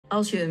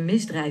Als je een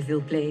misdrijf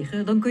wil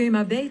plegen, dan kun je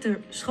maar beter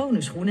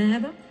schone schoenen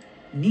hebben,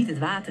 niet het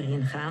water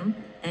ingaan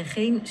en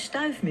geen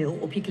stuifmeel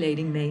op je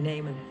kleding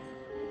meenemen.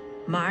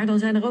 Maar dan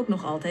zijn er ook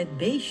nog altijd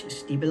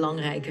beestjes die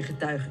belangrijke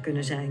getuigen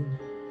kunnen zijn.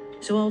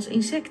 Zoals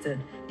insecten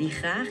die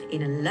graag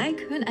in een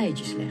lijk hun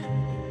eitjes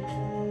leggen.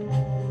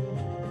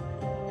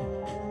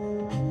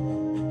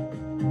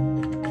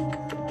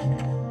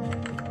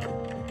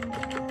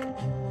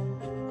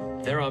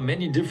 There are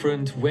many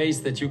different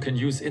ways that you can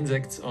use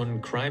insects on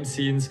crime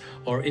scenes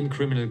or in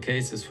criminal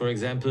cases. For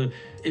example,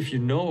 if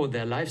you know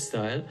their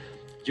lifestyle,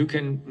 you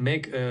can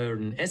make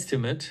an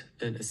estimate,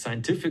 a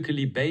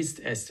scientifically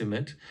based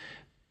estimate,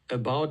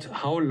 about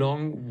how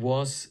long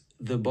was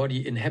the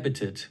body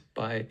inhabited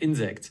by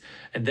insects.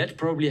 And that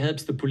probably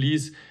helps the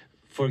police.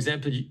 For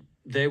example,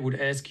 they would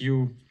ask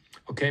you,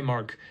 okay,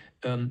 Mark,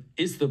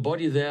 is the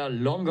body there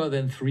longer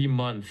than 3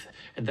 months?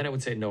 And then I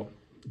would say, no,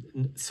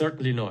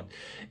 certainly not.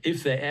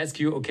 If they ask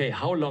you, okay,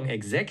 how long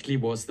exactly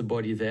was the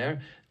body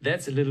there?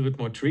 That's a little bit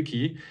more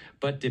tricky.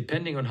 But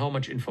depending on how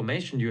much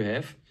information you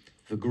have,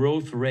 the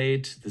growth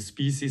rate, the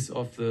species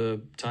of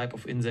the type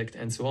of insect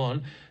and so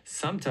on,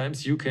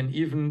 sometimes you can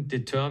even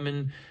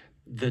determine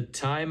the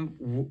time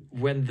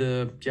when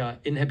the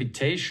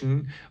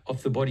inhabitation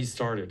of the body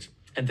started.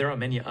 And there are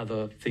many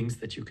other things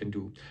that you can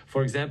do.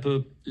 For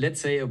example,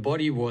 let's say a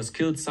body was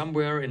killed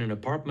somewhere in an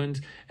apartment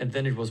and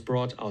then it was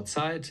brought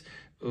outside.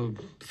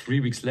 3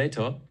 weeks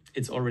later,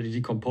 it's already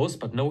decomposed,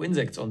 but no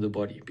insects on the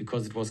body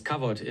because it was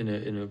covered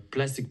in a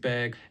plastic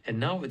bag. And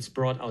now it's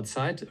brought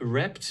outside,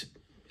 wrapped,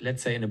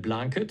 let's say in a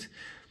blanket,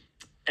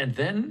 and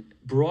then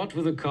brought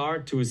with a car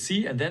to a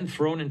sea and then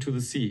thrown into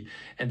the sea.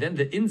 And then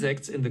the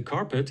insects in the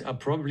carpet are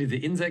probably the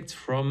insects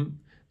from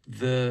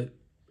the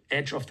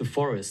edge of the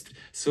forest.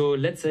 So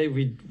let's say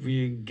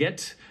we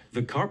get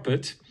the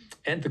carpet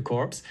and the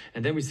corpse,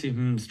 and then we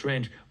see,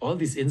 strange, all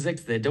these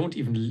insects, they don't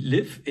even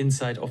live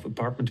inside of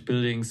apartment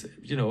buildings,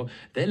 you know,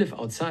 they live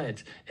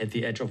outside at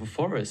the edge of a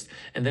forest.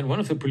 And then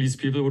one of the police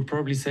people would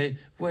probably say,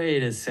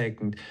 wait a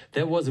second,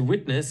 there was a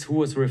witness who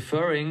was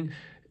referring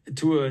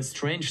to a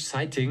strange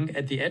sighting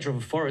at the edge of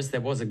a forest.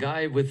 There was a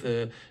guy with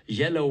a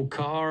yellow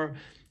car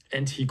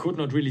and he could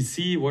not really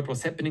see what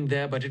was happening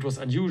there, but it was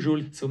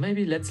unusual. So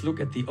maybe let's look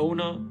at the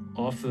owner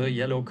of the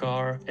yellow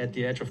car at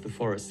the edge of the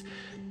forest.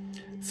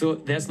 So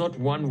there's not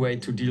one way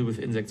to deal with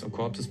insects or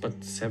corpses,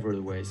 but several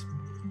ways.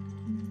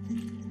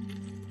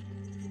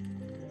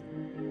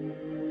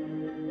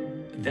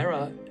 There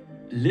are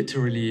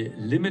literally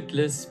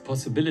limitless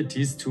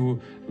possibilities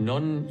to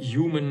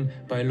non-human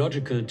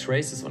biological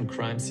traces on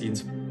crime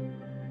scenes.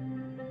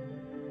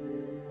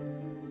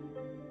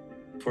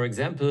 For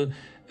example,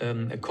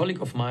 a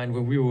colleague of mine,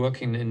 when we were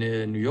working in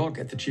New York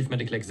at the Chief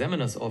Medical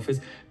Examiner's office,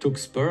 took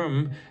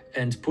sperm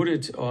and put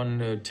it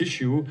on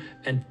tissue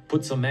and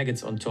put some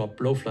maggots on top,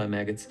 blowfly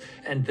maggots.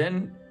 And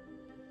then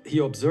he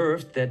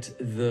observed that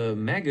the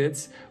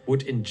maggots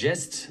would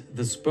ingest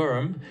the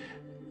sperm,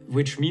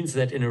 which means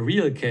that in a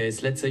real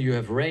case, let's say you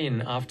have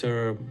rain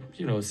after,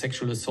 a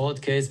sexual assault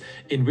case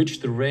in which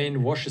the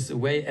rain washes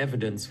away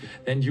evidence,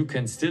 then you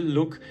can still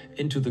look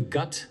into the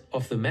gut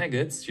of the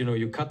maggots.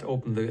 You cut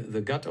open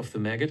the gut of the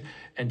maggot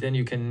and then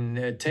you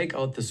can take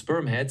out the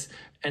sperm heads,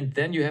 and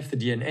then you have the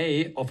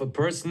DNA of a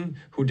person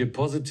who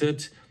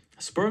deposited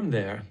sperm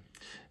there,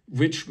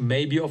 which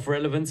may be of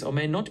relevance or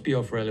may not be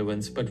of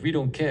relevance, but we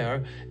don't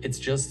care. It's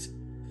just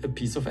a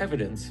piece of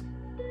evidence.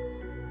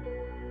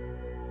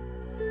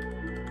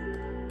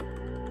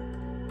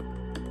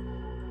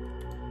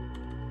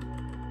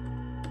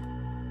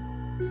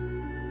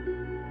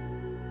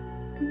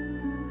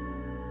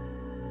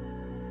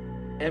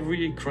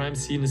 Every crime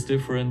scene is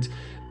different.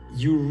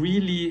 You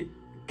really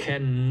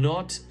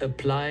cannot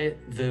apply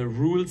the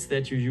rules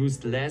that you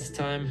used last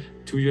time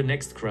to your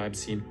next crime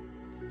scene.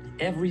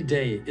 Every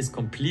day is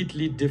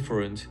completely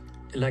different.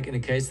 Like in a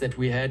case that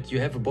we had, you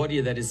have a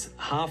body that is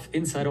half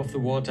inside of the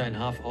water and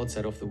half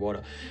outside of the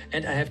water.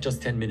 And I have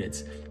just 10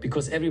 minutes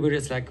because everybody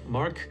is like,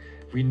 Mark,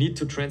 we need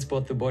to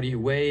transport the body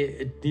away.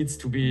 It needs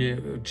to be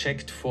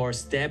checked for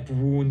stab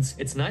wounds.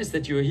 It's nice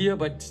that you're here,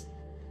 but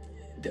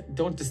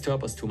don't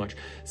disturb us too much.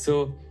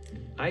 So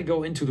I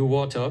go into the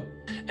water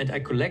and I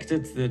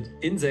collected the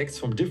insects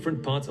from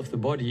different parts of the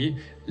body.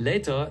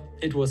 Later,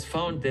 it was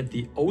found that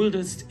the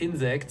oldest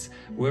insects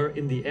were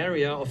in the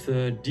area of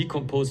the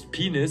decomposed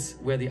penis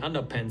where the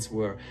underpants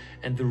were.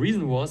 And the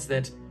reason was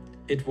that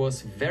it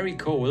was very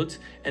cold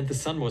and the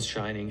sun was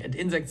shining. And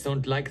insects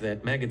don't like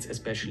that, maggots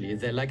especially.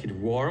 They like it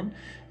warm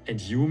and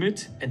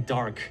humid and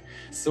dark.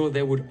 So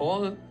they would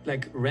all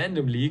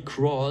randomly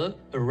crawl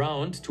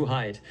around to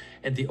hide.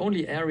 And the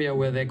only area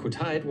where they could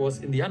hide was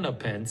in the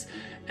underpants.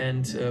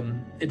 And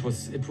it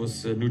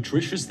was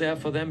nutritious there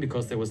for them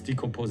because there was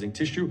decomposing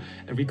tissue,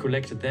 and we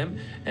collected them.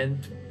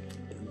 And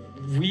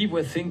we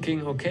were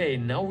thinking, okay,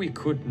 now we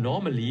could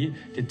normally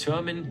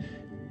determine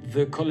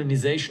the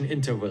colonization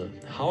interval.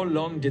 How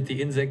long did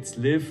the insects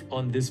live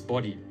on this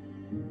body?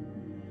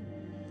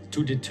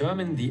 To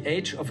determine the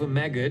age of a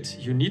maggot,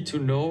 you need to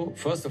know,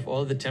 first of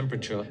all, the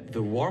temperature.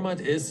 The warmer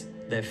it is,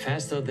 the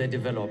faster they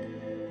develop.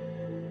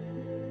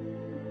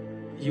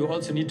 you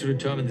also need to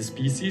determine the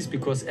species,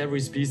 because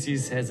every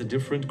species has a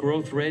different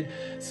growth rate.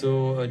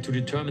 So to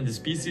determine the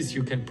species,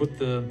 you can put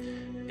the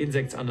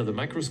insects under the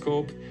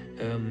microscope.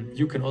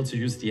 You can also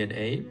use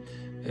DNA.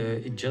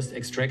 It just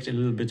extract a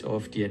little bit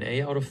of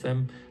DNA out of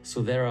them.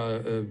 So there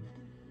are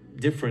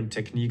different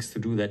techniques to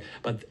do that.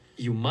 But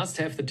you must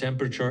have the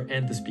temperature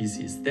and the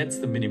species. That's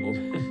the minimum.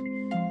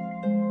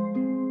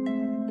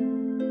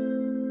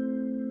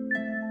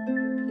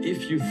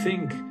 If you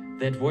think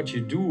that what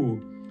you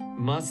do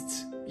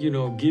must,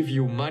 give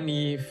you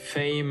money,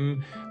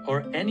 fame,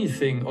 or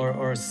anything,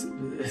 or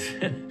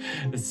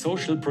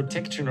social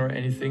protection or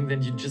anything,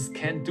 then you just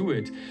can't do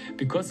it.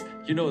 Because,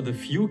 the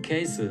few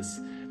cases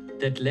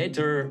that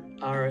later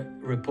are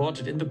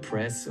reported in the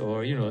press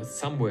or,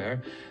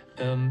 somewhere,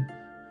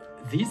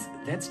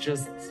 that's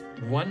just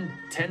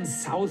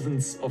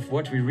 1/10,000th of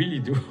what we really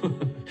do.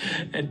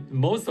 And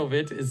most of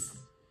it is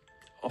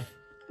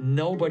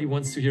nobody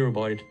wants to hear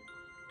about it.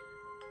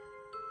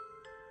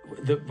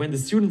 When the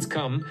students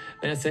come,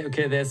 then I say,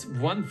 okay, there's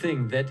one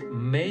thing that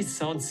may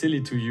sound silly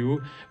to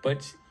you,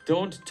 but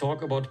don't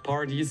talk about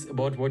parties,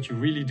 about what you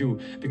really do.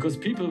 Because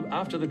people,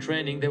 after the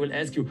training, they will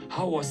ask you,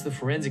 how was the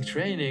forensic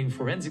training?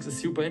 Forensics is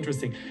super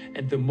interesting.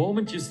 And the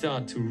moment you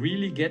start to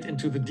really get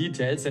into the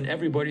details, then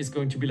everybody's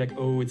going to be like,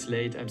 oh, it's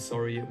late, I'm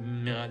sorry.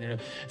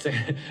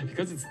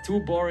 Because it's too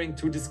boring,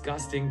 too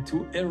disgusting,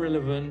 too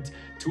irrelevant,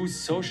 too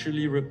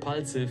socially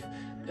repulsive.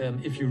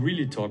 If you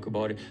really talk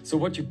about it. So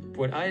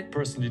what I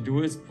personally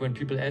do is, when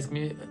people ask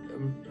me,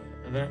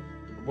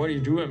 what do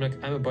you do? I'm like,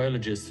 I'm a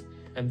biologist.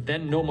 And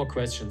then no more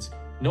questions.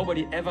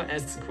 Nobody ever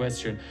asks a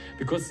question,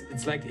 because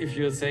it's like if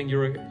you're saying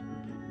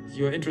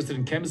you're interested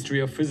in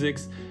chemistry or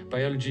physics,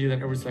 biology, then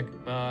everyone's like,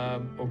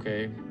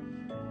 okay,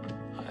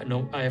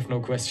 I have no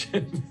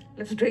questions.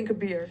 Let's drink a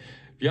beer.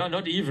 Yeah,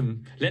 not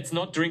even. Let's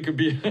not drink a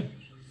beer.